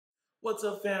What's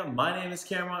up fam, my name is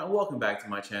Cameron and welcome back to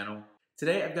my channel.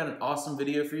 Today I've got an awesome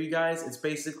video for you guys. It's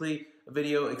basically a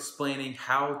video explaining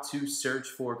how to search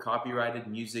for copyrighted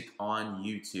music on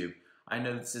YouTube. I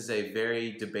know this is a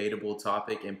very debatable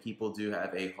topic and people do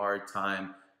have a hard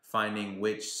time finding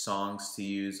which songs to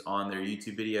use on their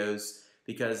YouTube videos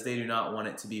because they do not want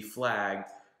it to be flagged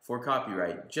for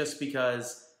copyright. Just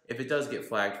because if it does get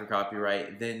flagged for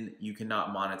copyright, then you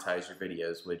cannot monetize your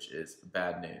videos, which is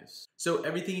bad news. So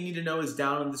everything you need to know is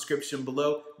down in the description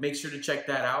below. Make sure to check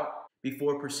that out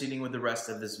before proceeding with the rest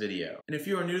of this video. And if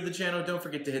you are new to the channel, don't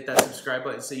forget to hit that subscribe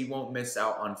button so you won't miss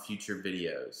out on future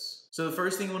videos. So the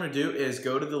first thing you want to do is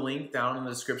go to the link down in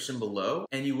the description below,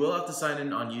 and you will have to sign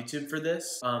in on YouTube for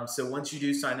this. So once you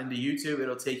do sign into YouTube,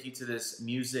 it'll take you to this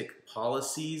music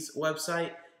policies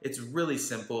website. It's really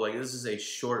simple. Like, this is a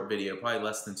short video, probably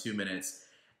less than 2 minutes.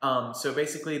 So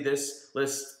basically this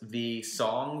lists the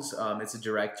songs. It's a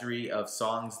directory of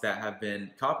songs that have been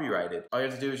copyrighted. All you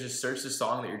have to do is just search the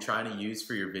song that you're trying to use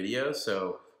for your video.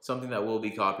 So something that will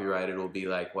be copyrighted will be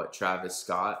like what, Travis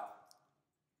Scott.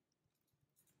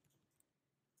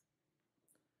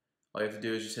 All you have to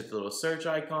do is just hit the little search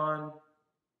icon,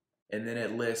 and then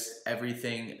it lists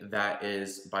everything that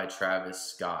is by Travis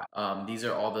Scott. These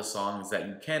are all the songs that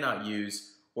you cannot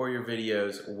use or your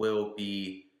videos will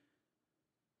be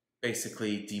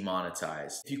basically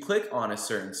demonetized. If you click on a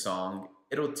certain song,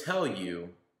 it'll tell you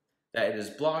that it is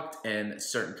blocked in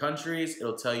certain countries.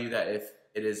 It'll tell you that if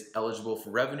it is eligible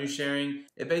for revenue sharing.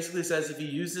 It basically says if you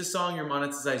use this song, your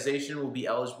monetization will be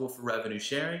eligible for revenue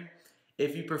sharing.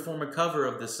 If you perform a cover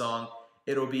of this song,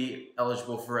 it'll be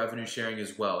eligible for revenue sharing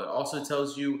as well. It also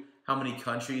tells you how many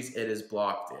countries it is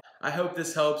blocked in. I hope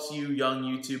this helps you young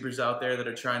YouTubers out there that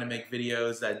are trying to make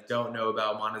videos that don't know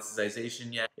about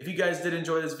monetization yet. If you guys did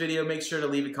enjoy this video, make sure to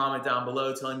leave a comment down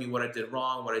below telling me what I did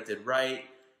wrong, what I did right.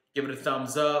 Give it a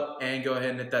thumbs up and go ahead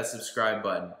and hit that subscribe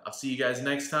button. I'll see you guys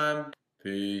next time.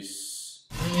 Peace.